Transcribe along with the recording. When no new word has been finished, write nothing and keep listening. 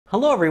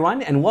Hello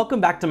everyone, and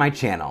welcome back to my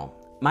channel.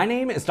 My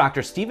name is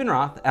Dr. Stephen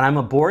Roth, and I'm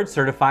a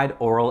board-certified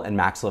oral and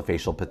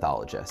maxillofacial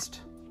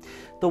pathologist.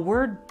 The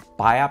word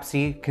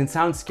biopsy can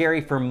sound scary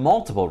for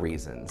multiple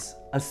reasons,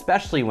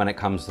 especially when it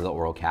comes to the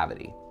oral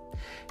cavity.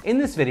 In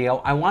this video,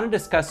 I want to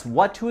discuss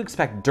what to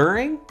expect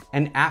during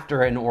and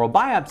after an oral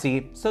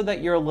biopsy so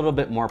that you're a little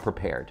bit more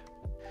prepared.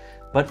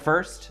 But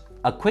first,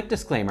 a quick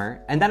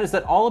disclaimer, and that is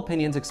that all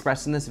opinions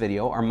expressed in this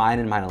video are mine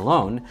and mine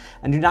alone,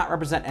 and do not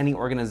represent any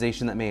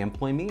organization that may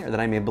employ me or that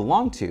I may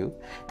belong to,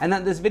 and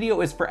that this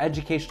video is for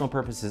educational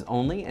purposes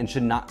only and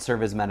should not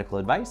serve as medical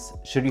advice.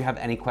 Should you have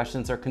any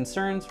questions or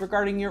concerns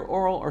regarding your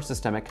oral or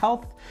systemic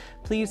health,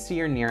 please see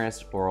your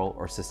nearest oral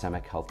or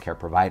systemic healthcare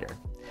provider.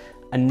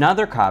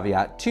 Another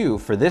caveat too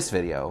for this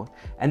video,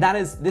 and that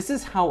is this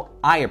is how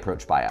I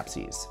approach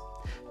biopsies.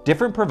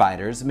 Different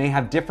providers may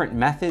have different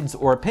methods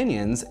or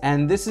opinions,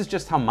 and this is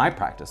just how my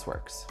practice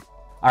works.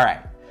 All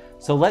right,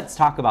 so let's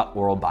talk about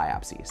oral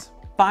biopsies.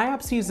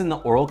 Biopsies in the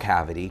oral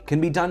cavity can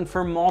be done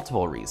for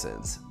multiple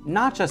reasons,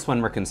 not just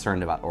when we're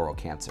concerned about oral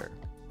cancer.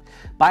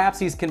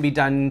 Biopsies can be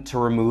done to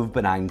remove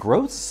benign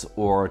growths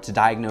or to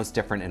diagnose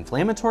different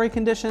inflammatory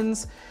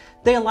conditions.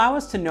 They allow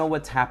us to know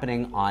what's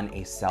happening on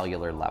a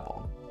cellular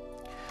level.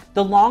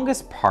 The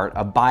longest part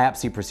of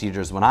biopsy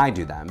procedures when I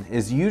do them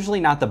is usually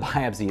not the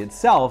biopsy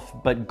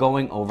itself, but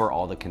going over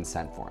all the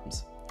consent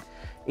forms.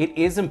 It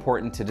is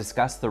important to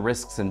discuss the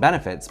risks and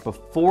benefits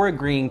before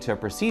agreeing to a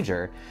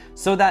procedure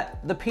so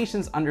that the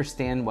patients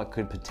understand what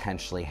could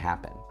potentially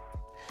happen.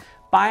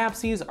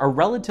 Biopsies are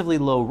relatively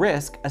low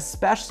risk,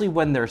 especially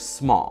when they're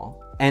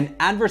small, and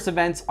adverse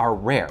events are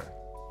rare,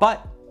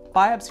 but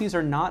biopsies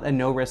are not a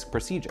no-risk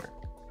procedure.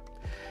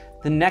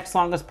 The next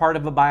longest part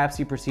of a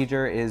biopsy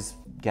procedure is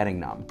getting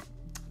numb.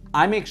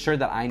 I make sure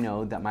that I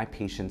know that my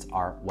patients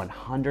are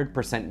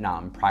 100%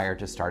 numb prior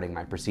to starting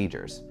my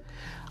procedures.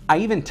 I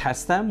even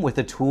test them with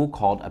a tool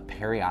called a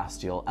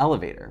periosteal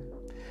elevator.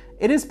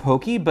 It is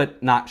pokey,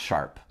 but not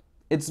sharp.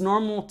 It's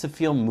normal to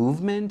feel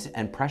movement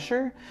and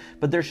pressure,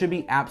 but there should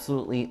be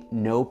absolutely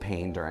no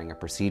pain during a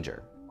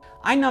procedure.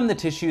 I numb the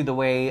tissue the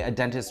way a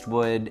dentist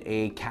would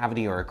a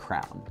cavity or a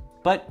crown,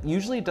 but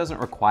usually it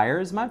doesn't require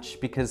as much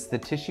because the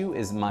tissue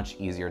is much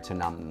easier to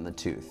numb than the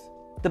tooth.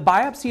 The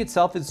biopsy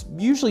itself is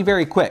usually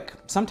very quick,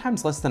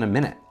 sometimes less than a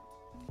minute.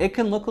 It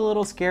can look a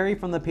little scary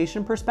from the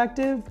patient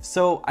perspective,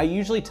 so I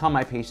usually tell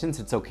my patients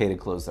it's okay to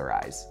close their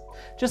eyes.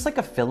 Just like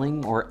a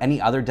filling or any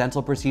other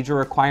dental procedure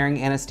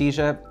requiring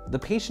anesthesia, the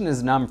patient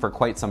is numb for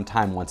quite some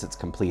time once it's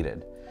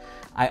completed.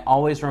 I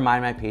always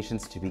remind my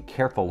patients to be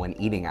careful when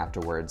eating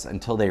afterwards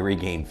until they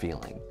regain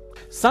feeling.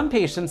 Some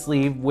patients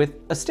leave with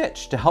a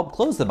stitch to help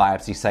close the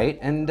biopsy site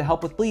and to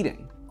help with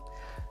bleeding.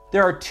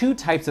 There are two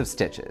types of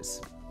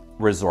stitches: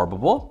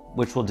 resorbable,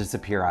 which will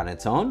disappear on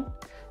its own,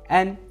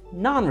 and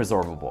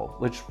non-resorbable,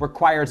 which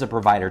requires a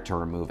provider to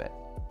remove it.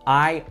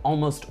 I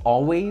almost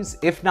always,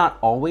 if not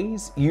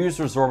always, use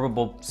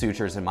resorbable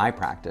sutures in my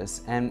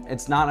practice, and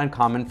it's not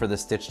uncommon for the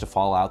stitch to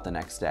fall out the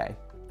next day.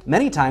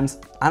 Many times,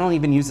 I don't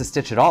even use a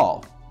stitch at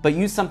all, but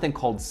use something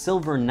called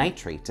silver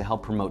nitrate to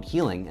help promote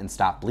healing and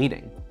stop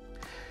bleeding.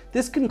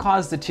 This can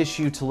cause the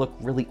tissue to look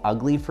really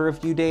ugly for a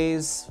few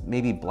days,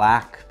 maybe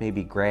black,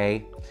 maybe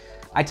gray.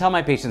 I tell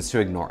my patients to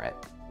ignore it.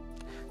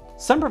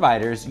 Some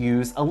providers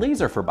use a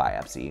laser for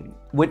biopsy,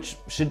 which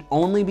should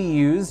only be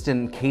used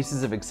in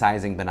cases of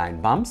excising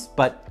benign bumps,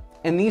 but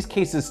in these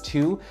cases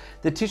too,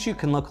 the tissue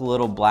can look a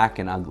little black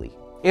and ugly.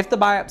 If the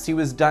biopsy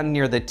was done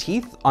near the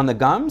teeth on the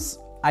gums,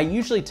 I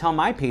usually tell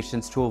my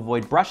patients to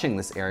avoid brushing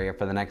this area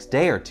for the next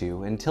day or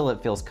two until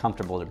it feels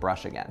comfortable to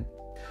brush again.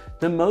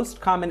 The most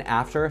common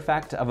after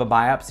effect of a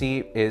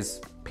biopsy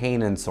is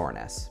pain and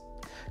soreness.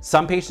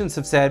 Some patients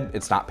have said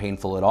it's not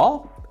painful at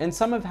all, and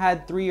some have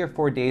had 3 or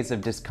 4 days of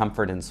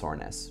discomfort and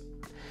soreness.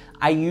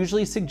 I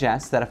usually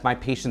suggest that if my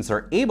patients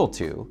are able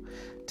to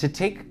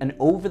take an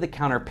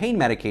over-the-counter pain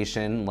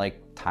medication like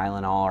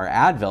Tylenol or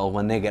Advil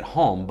when they get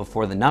home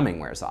before the numbing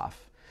wears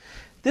off.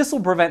 This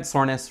will prevent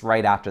soreness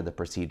right after the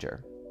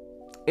procedure.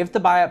 If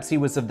the biopsy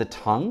was of the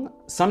tongue,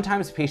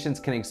 sometimes patients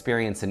can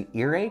experience an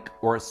earache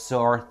or a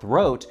sore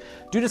throat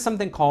due to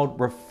something called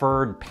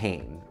referred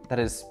pain. That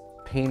is,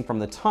 pain from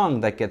the tongue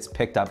that gets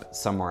picked up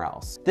somewhere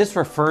else. This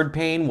referred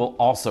pain will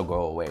also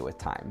go away with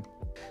time.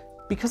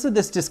 Because of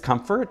this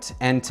discomfort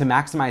and to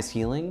maximize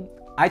healing,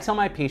 I tell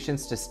my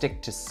patients to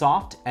stick to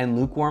soft and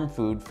lukewarm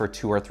food for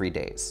 2 or 3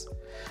 days.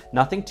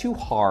 Nothing too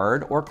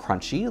hard or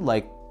crunchy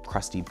like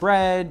crusty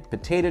bread,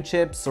 potato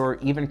chips, or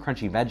even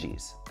crunchy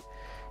veggies.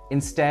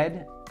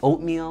 Instead,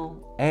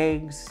 oatmeal,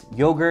 eggs,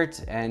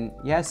 yogurt, and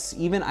yes,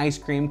 even ice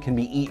cream can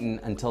be eaten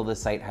until the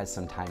site has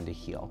some time to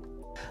heal.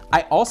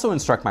 I also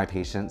instruct my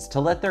patients to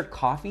let their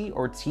coffee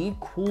or tea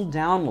cool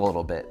down a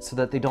little bit so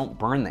that they don't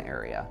burn the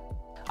area.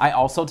 I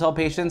also tell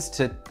patients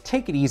to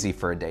take it easy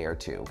for a day or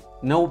two.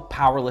 No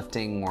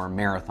powerlifting or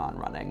marathon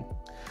running.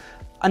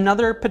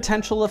 Another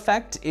potential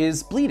effect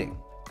is bleeding.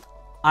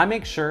 I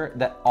make sure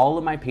that all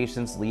of my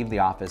patients leave the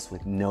office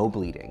with no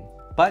bleeding,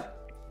 but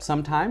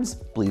sometimes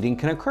bleeding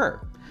can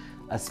occur,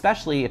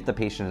 especially if the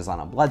patient is on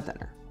a blood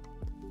thinner.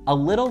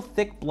 A little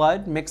thick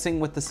blood mixing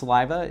with the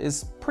saliva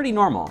is pretty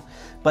normal,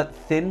 but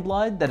thin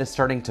blood that is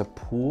starting to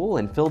pool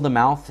and fill the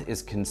mouth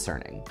is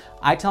concerning.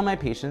 I tell my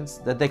patients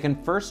that they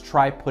can first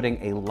try putting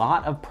a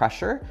lot of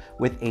pressure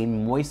with a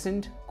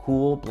moistened,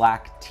 cool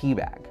black tea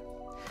bag.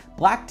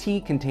 Black tea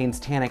contains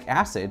tannic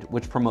acid,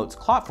 which promotes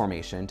clot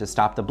formation to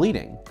stop the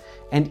bleeding,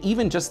 and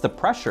even just the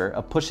pressure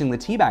of pushing the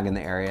tea bag in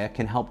the area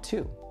can help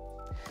too.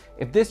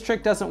 If this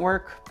trick doesn't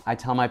work, I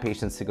tell my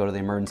patients to go to the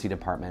emergency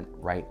department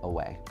right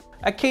away.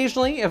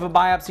 Occasionally, if a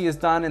biopsy is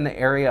done in the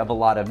area of a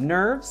lot of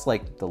nerves,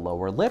 like the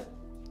lower lip,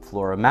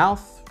 floor of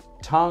mouth,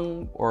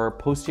 tongue, or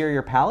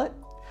posterior palate,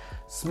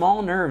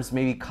 small nerves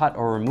may be cut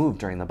or removed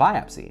during the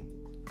biopsy.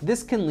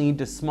 This can lead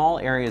to small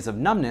areas of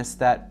numbness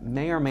that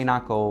may or may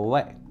not go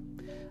away.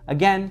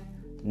 Again,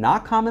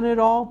 not common at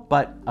all,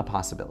 but a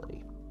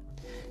possibility.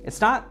 It's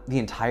not the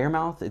entire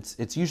mouth,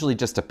 it's usually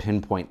just a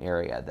pinpoint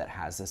area that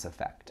has this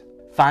effect.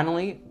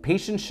 Finally,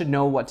 patients should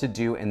know what to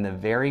do in the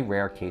very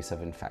rare case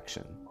of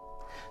infection.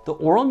 The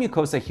oral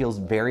mucosa heals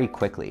very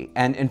quickly,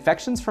 and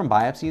infections from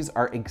biopsies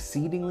are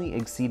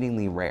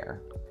exceedingly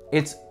rare.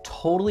 It's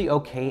totally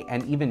okay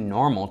and even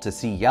normal to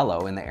see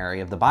yellow in the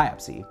area of the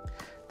biopsy.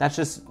 That's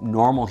just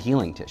normal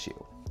healing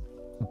tissue.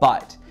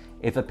 But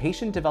if a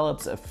patient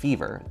develops a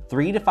fever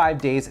 3 to 5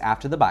 days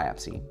after the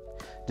biopsy,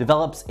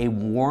 develops a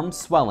warm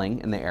swelling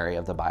in the area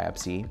of the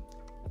biopsy,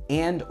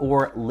 and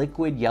or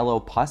liquid yellow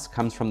pus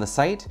comes from the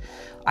site,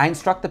 I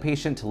instruct the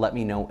patient to let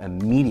me know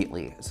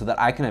immediately so that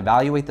I can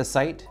evaluate the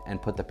site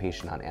and put the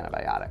patient on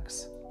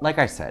antibiotics. Like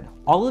I said,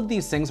 all of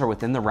these things are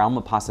within the realm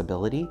of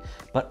possibility,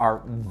 but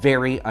are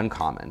very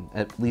uncommon,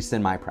 at least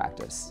in my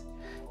practice.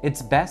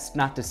 It's best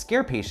not to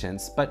scare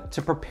patients, but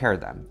to prepare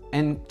them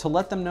and to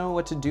let them know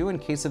what to do in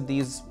case of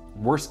these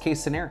worst case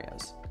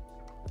scenarios.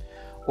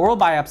 Oral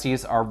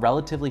biopsies are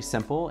relatively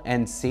simple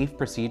and safe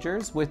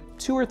procedures with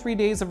 2 or 3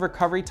 days of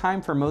recovery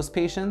time for most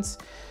patients.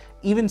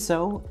 Even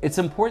so, it's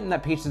important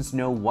that patients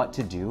know what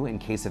to do in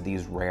case of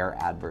these rare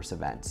adverse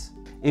events.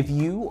 If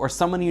you or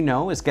someone you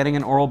know is getting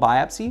an oral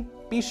biopsy,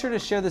 be sure to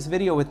share this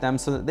video with them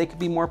so that they can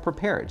be more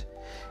prepared.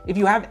 If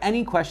you have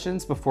any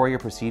questions before your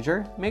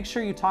procedure, make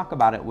sure you talk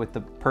about it with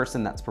the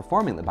person that's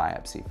performing the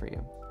biopsy for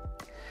you.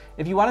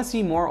 If you want to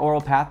see more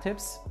oral path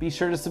tips, be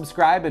sure to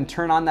subscribe and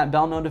turn on that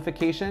bell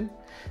notification.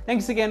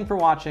 Thanks again for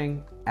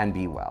watching, and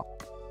be well.